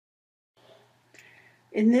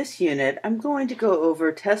In this unit, I'm going to go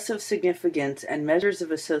over tests of significance and measures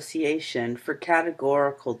of association for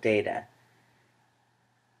categorical data.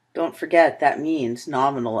 Don't forget that means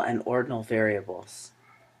nominal and ordinal variables.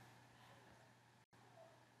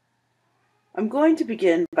 I'm going to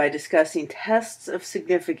begin by discussing tests of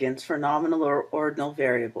significance for nominal or ordinal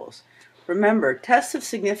variables. Remember, tests of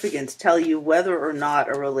significance tell you whether or not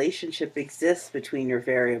a relationship exists between your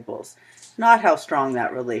variables, not how strong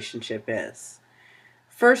that relationship is.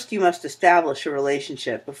 First, you must establish a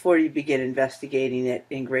relationship before you begin investigating it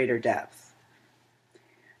in greater depth.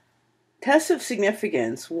 Tests of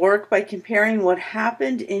significance work by comparing what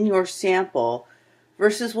happened in your sample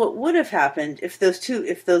versus what would have happened if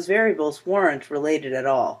those variables weren't related at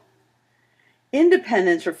all.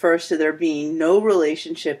 Independence refers to there being no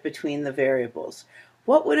relationship between the variables.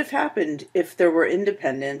 What would have happened if there were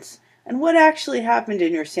independence, and what actually happened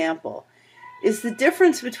in your sample? Is the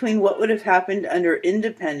difference between what would have happened under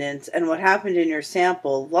independence and what happened in your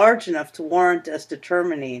sample large enough to warrant us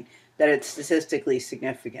determining that it's statistically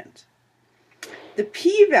significant? The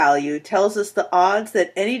p-value tells us the odds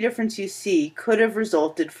that any difference you see could have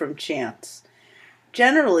resulted from chance.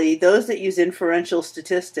 Generally, those that use inferential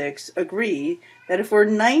statistics agree that if we're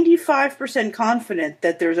 95% confident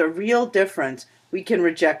that there's a real difference, we can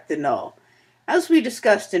reject the null. As we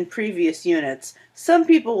discussed in previous units, some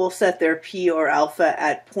people will set their p or alpha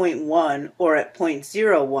at 0.1 or at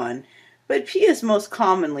 0.01, but p is most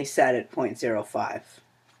commonly set at 0.05.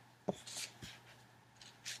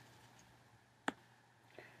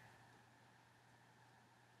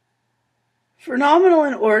 For nominal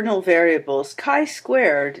and ordinal variables,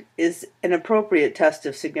 chi-squared is an appropriate test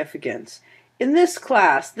of significance. In this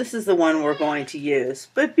class, this is the one we're going to use,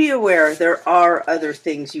 but be aware there are other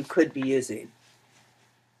things you could be using.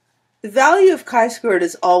 The value of chi-squared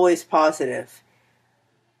is always positive.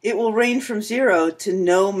 It will range from 0 to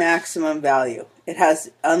no maximum value. It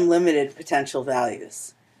has unlimited potential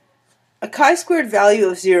values. A chi-squared value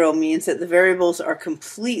of 0 means that the variables are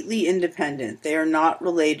completely independent. They are not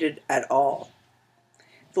related at all.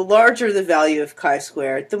 The larger the value of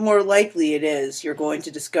chi-squared, the more likely it is you're going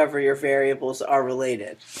to discover your variables are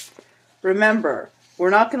related. Remember,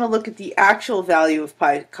 we're not going to look at the actual value of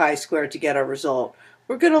chi-squared to get our result.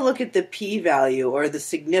 We're going to look at the p-value, or the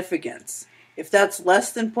significance. If that's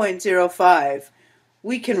less than 0.05,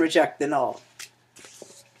 we can reject the null.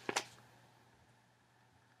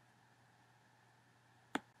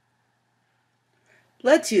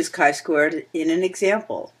 Let's use chi-squared in an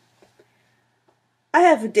example. I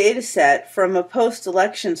have a data set from a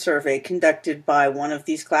post-election survey conducted by one of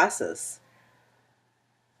these classes.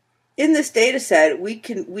 In this data set, we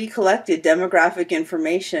collected demographic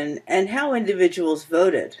information and how individuals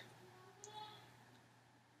voted.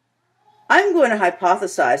 I'm going to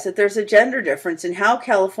hypothesize that there's a gender difference in how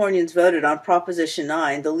Californians voted on Proposition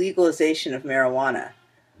 9, the legalization of marijuana.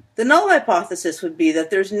 The null hypothesis would be that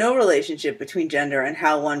there's no relationship between gender and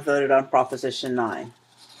how one voted on Proposition 9.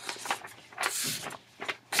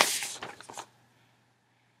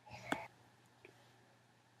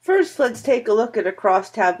 First, let's take a look at a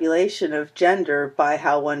cross-tabulation of gender by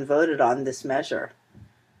how one voted on this measure.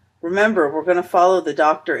 Remember, we're going to follow the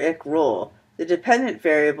Dr. Ick rule. The dependent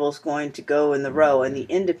variable is going to go in the row and the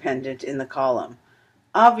independent in the column.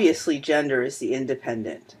 Obviously, gender is the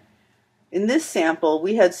independent. In this sample,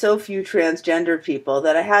 we had so few transgender people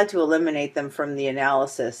that I had to eliminate them from the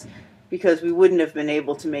analysis because we wouldn't have been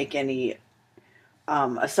able to make any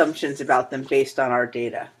assumptions about them based on our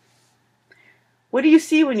data. What do you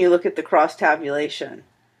see when you look at the cross-tabulation?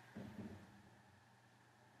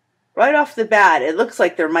 Right off the bat, it looks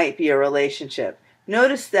like there might be a relationship.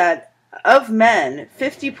 Notice that of men,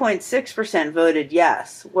 50.6% voted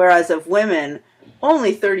yes, whereas of women,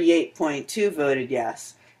 only 38.2% voted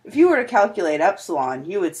yes. If you were to calculate epsilon,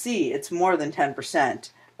 you would see it's more than 10%,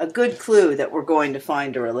 a good clue that we're going to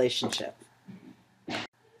find a relationship.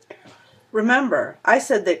 Remember, I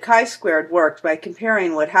said that chi-squared worked by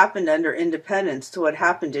comparing what happened under independence to what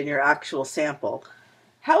happened in your actual sample.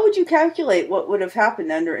 How would you calculate what would have happened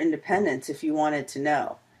under independence if you wanted to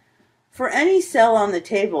know? For any cell on the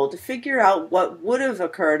table, to figure out what would have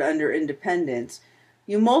occurred under independence,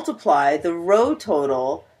 you multiply the row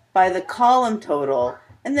total by the column total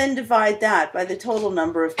and then divide that by the total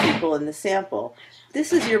number of people in the sample.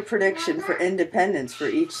 This is your prediction for independence for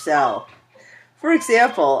each cell. For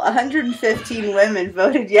example, 115 women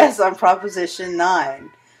voted yes on Proposition 9.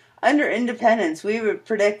 Under independence, we would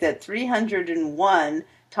predict that 301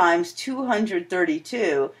 times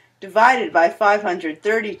 232 divided by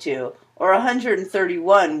 532, or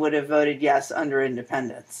 131, would have voted yes under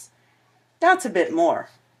independence. That's a bit more.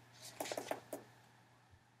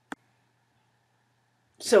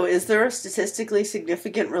 So is there a statistically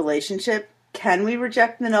significant relationship? Can we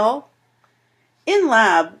reject the null? In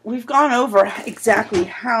lab, we've gone over exactly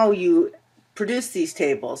how you produce these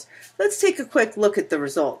tables. Let's take a quick look at the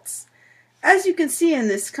results. As you can see in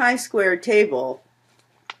this chi-squared table,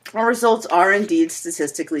 our results are indeed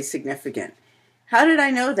statistically significant. How did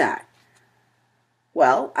I know that?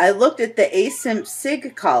 Well, I looked at the asymp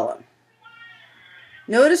sig column.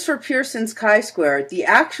 Notice for Pearson's chi-squared, the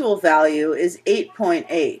actual value is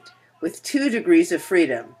 8.8 with 2 degrees of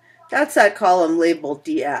freedom. That's that column labeled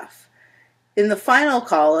DF. In the final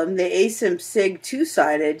column, the asymp sig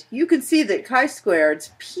two-sided, you can see that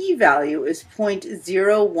chi-squared's p-value is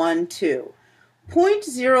 0.012.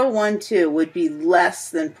 0.012 would be less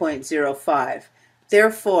than 0.05.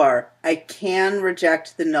 Therefore, I can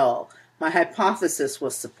reject the null. My hypothesis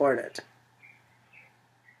was supported.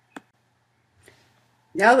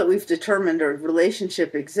 Now that we've determined a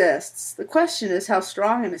relationship exists, the question is, how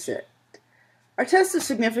strong is it? Our test of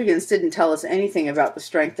significance didn't tell us anything about the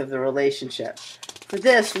strength of the relationship. For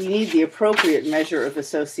this, we need the appropriate measure of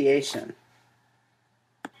association.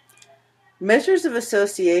 Measures of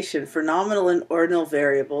association for nominal and ordinal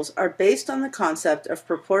variables are based on the concept of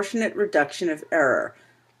proportionate reduction of error,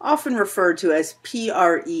 often referred to as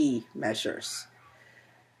PRE measures.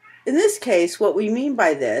 In this case, what we mean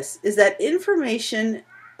by this is that information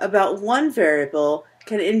about one variable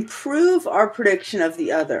can improve our prediction of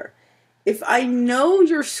the other. If I know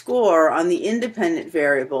your score on the independent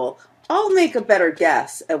variable, I'll make a better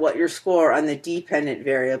guess at what your score on the dependent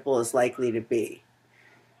variable is likely to be.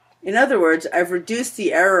 In other words, I've reduced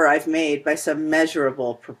the error I've made by some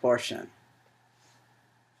measurable proportion.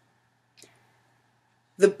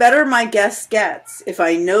 The better my guess gets if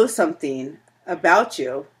I know something about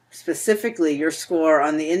you, specifically your score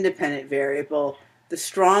on the independent variable, the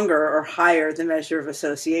stronger or higher the measure of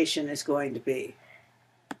association is going to be.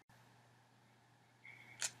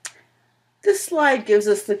 This slide gives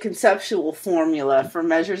us the conceptual formula for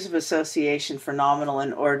measures of association for nominal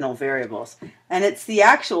and ordinal variables, and it's the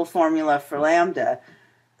actual formula for lambda,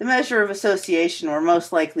 the measure of association we're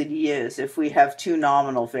most likely to use if we have two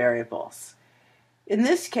nominal variables. In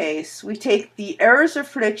this case, we take the errors of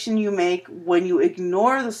prediction you make when you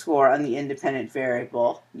ignore the score on the independent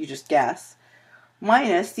variable, you just guess,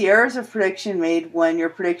 minus the errors of prediction made when your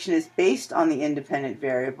prediction is based on the independent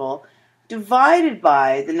variable, divided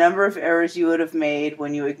by the number of errors you would have made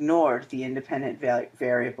when you ignored the independent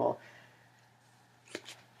variable.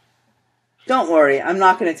 Don't worry, I'm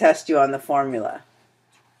not going to test you on the formula.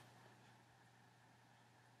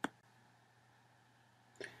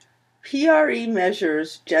 PRE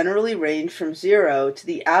measures generally range from 0 to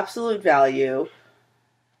the absolute value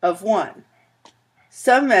of 1.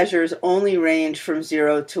 Some measures only range from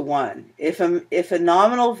 0 to 1. If a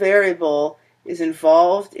nominal variable is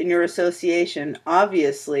involved in your association,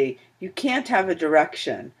 obviously you can't have a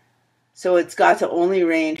direction, so it's got to only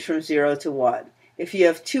range from 0 to 1. If you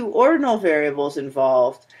have two ordinal variables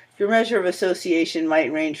involved, your measure of association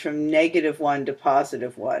might range from -1 to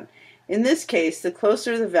 +1. In this case, the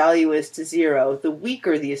closer the value is to 0, the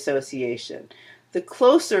weaker the association. The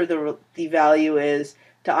closer the value is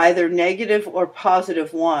to either negative or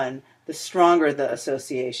 +1, the stronger the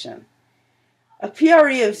association. A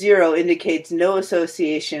PRE of 0 indicates no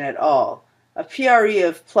association at all. A PRE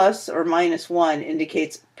of plus or -1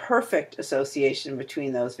 indicates perfect association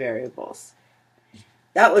between those variables.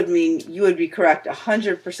 That would mean you would be correct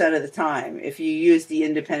 100% of the time if you use the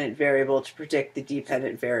independent variable to predict the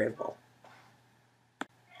dependent variable.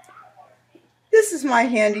 This is my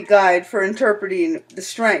handy guide for interpreting the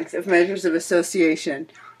strength of measures of association.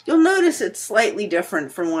 You'll notice it's slightly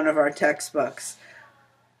different from one of our textbooks.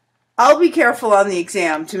 I'll be careful on the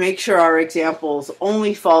exam to make sure our examples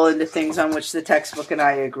only fall into things on which the textbook and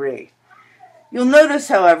I agree. You'll notice,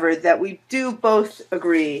 however, that we do both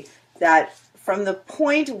agree that from the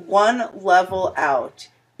point 1 level out,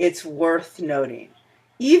 it's worth noting.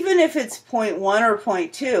 Even if it's point 1 or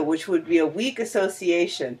point 2, which would be a weak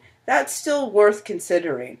association, that's still worth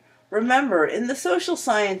considering. Remember, in the social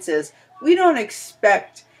sciences, we don't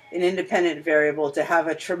expect an independent variable to have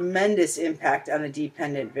a tremendous impact on a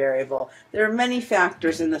dependent variable. There are many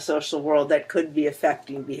factors in the social world that could be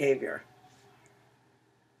affecting behavior.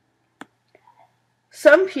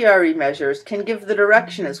 Some PRE measures can give the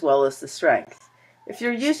direction as well as the strength. If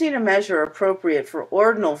you're using a measure appropriate for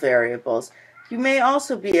ordinal variables, you may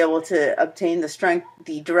also be able to obtain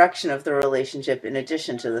the direction of the relationship in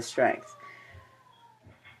addition to the strength.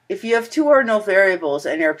 If you have two ordinal variables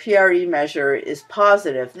and your PRE measure is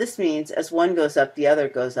positive, this means as one goes up, the other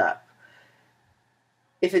goes up.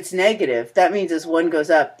 If it's negative, that means as one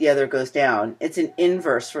goes up, the other goes down. It's an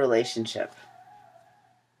inverse relationship.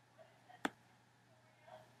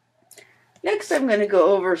 Next, I'm going to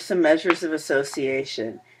go over some measures of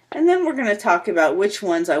association, and then we're going to talk about which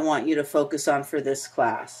ones I want you to focus on for this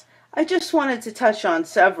class. I just wanted to touch on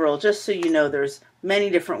several just so you know there's many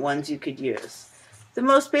different ones you could use. The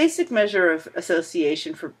most basic measure of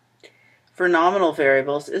association for nominal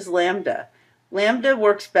variables is lambda. Lambda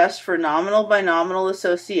works best for nominal binomial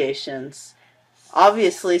associations.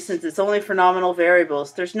 Obviously, since it's only for nominal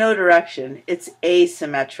variables, there's no direction. It's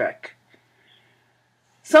asymmetric.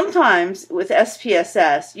 Sometimes, with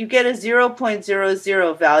SPSS, you get a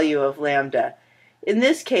 0.00 value of lambda. In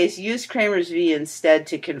this case, use Cramer's V instead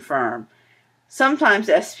to confirm. Sometimes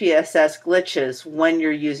SPSS glitches when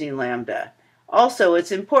you're using lambda. Also,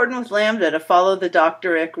 it's important with lambda to follow the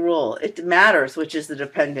Dr. Ick rule. It matters which is the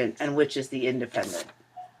dependent and which is the independent.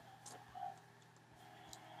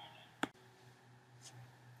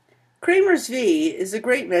 Cramer's V is a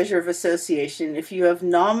great measure of association if you have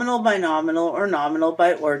nominal binomial or nominal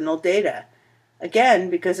biordinal data. Again,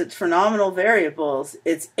 because it's for nominal variables,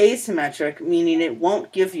 it's asymmetric, meaning it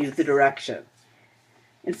won't give you the direction.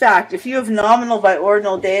 In fact, if you have nominal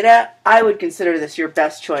biordinal data, I would consider this your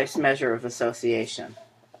best choice measure of association.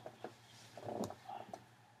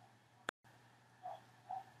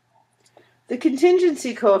 The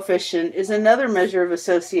contingency coefficient is another measure of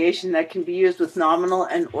association that can be used with nominal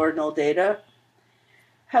and ordinal data.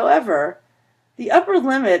 However, the upper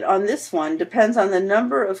limit on this one depends on the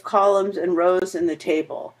number of columns and rows in the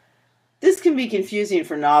table. This can be confusing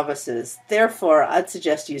for novices, therefore I'd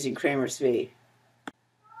suggest using Cramer's V.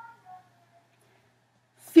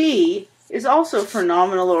 Phi is also for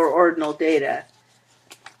nominal or ordinal data.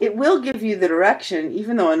 It will give you the direction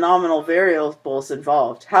even though a nominal variable is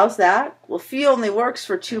involved. How's that? Well, phi only works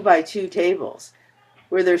for 2x2 tables,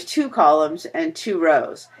 where there's 2 columns and 2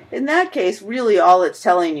 rows. In that case, really all it's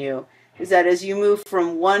telling you is that as you move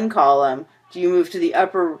from one column, do you move to the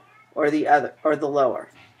upper or the other or the lower?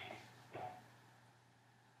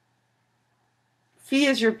 Phi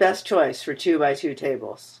is your best choice for 2x2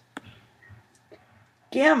 tables.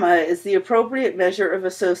 Gamma is the appropriate measure of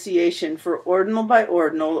association for ordinal by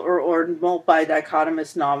ordinal or ordinal by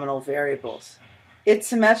dichotomous nominal variables. It's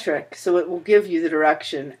symmetric, so it will give you the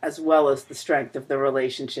direction as well as the strength of the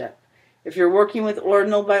relationship. If you're working with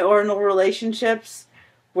ordinal by ordinal relationships,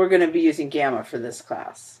 we're going to be using gamma for this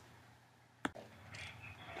class.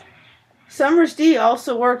 Summers D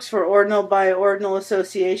also works for ordinal by ordinal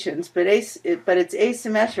associations, but it's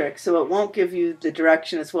asymmetric, so it won't give you the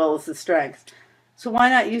direction as well as the strength. So why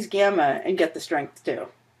not use gamma and get the strength too?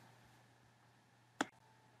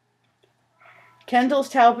 Kendall's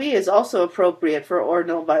tau B is also appropriate for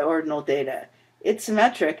ordinal by ordinal data. It's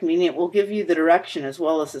symmetric, meaning it will give you the direction as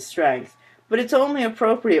well as the strength, but it's only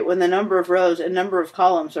appropriate when the number of rows and number of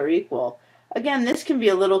columns are equal. Again, this can be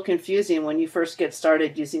a little confusing when you first get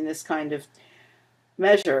started using this kind of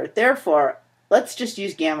measure. Therefore, let's just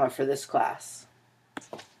use gamma for this class.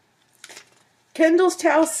 Kendall's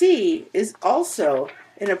tau C is also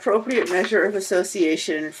an appropriate measure of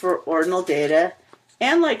association for ordinal data,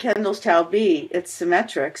 and like Kendall's tau B, it's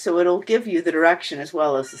symmetric, so it'll give you the direction as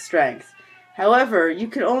well as the strength. However, you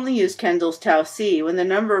can only use Kendall's tau C when the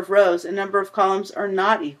number of rows and number of columns are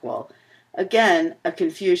not equal. Again, a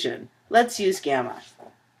confusion. Let's use gamma.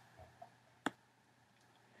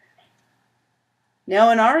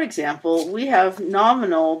 Now in our example, we have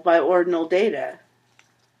nominal by ordinal data.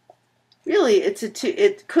 Really,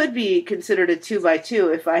 it could be considered a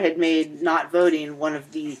 2x2 if I had made not voting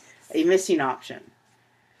a missing option.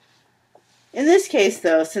 In this case,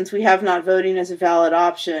 though, since we have not voting as a valid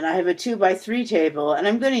option, I have a 2x3 table, and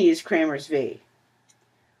I'm going to use Cramer's V.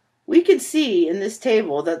 We can see in this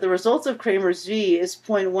table that the results of Cramer's V is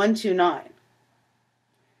 0.129.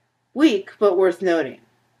 Weak, but worth noting.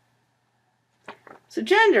 So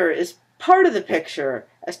gender is part of the picture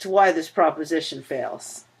as to why this proposition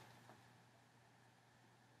fails.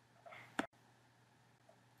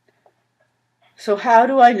 So how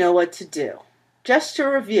do I know what to do? Just to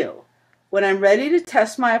review, when I'm ready to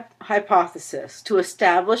test my hypothesis to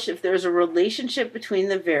establish if there's a relationship between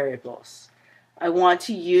the variables, I want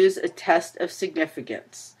to use a test of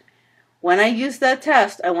significance. When I use that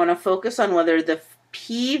test, I want to focus on whether the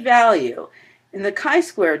p-value in the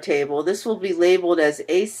chi-square table, this will be labeled as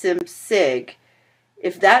asim sig,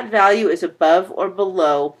 if that value is above or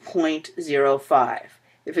below 0.05.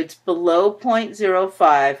 If it's below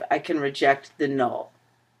 0.05, I can reject the null.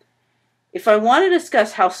 If I want to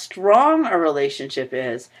discuss how strong a relationship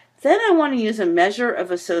is, then I want to use a measure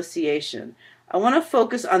of association. I want to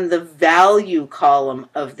focus on the value column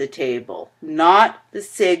of the table, not the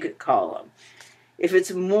sig column. If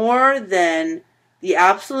it's more than the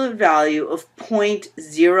absolute value of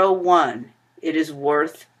 0.01, it is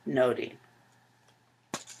worth noting.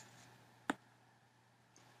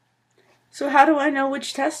 So how do I know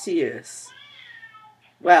which test to use?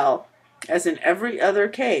 Well, as in every other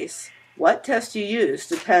case, what test you use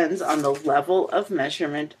depends on the level of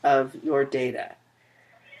measurement of your data.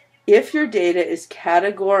 If your data is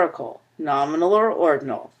categorical, nominal or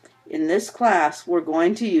ordinal, in this class we're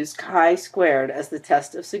going to use chi-squared as the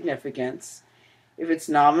test of significance. If it's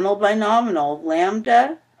nominal by nominal,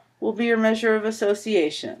 lambda will be your measure of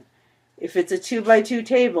association. If it's a 2 by 2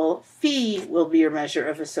 table, phi will be your measure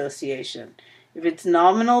of association. If it's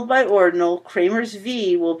nominal by ordinal, Cramer's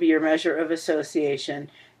V will be your measure of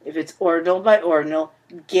association. If it's ordinal by ordinal,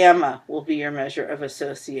 gamma will be your measure of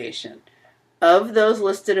association. Of those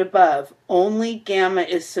listed above, only gamma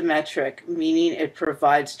is symmetric, meaning it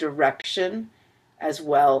provides direction as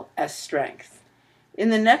well as strength.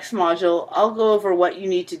 In the next module, I'll go over what you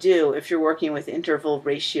need to do if you're working with interval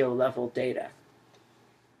ratio level data.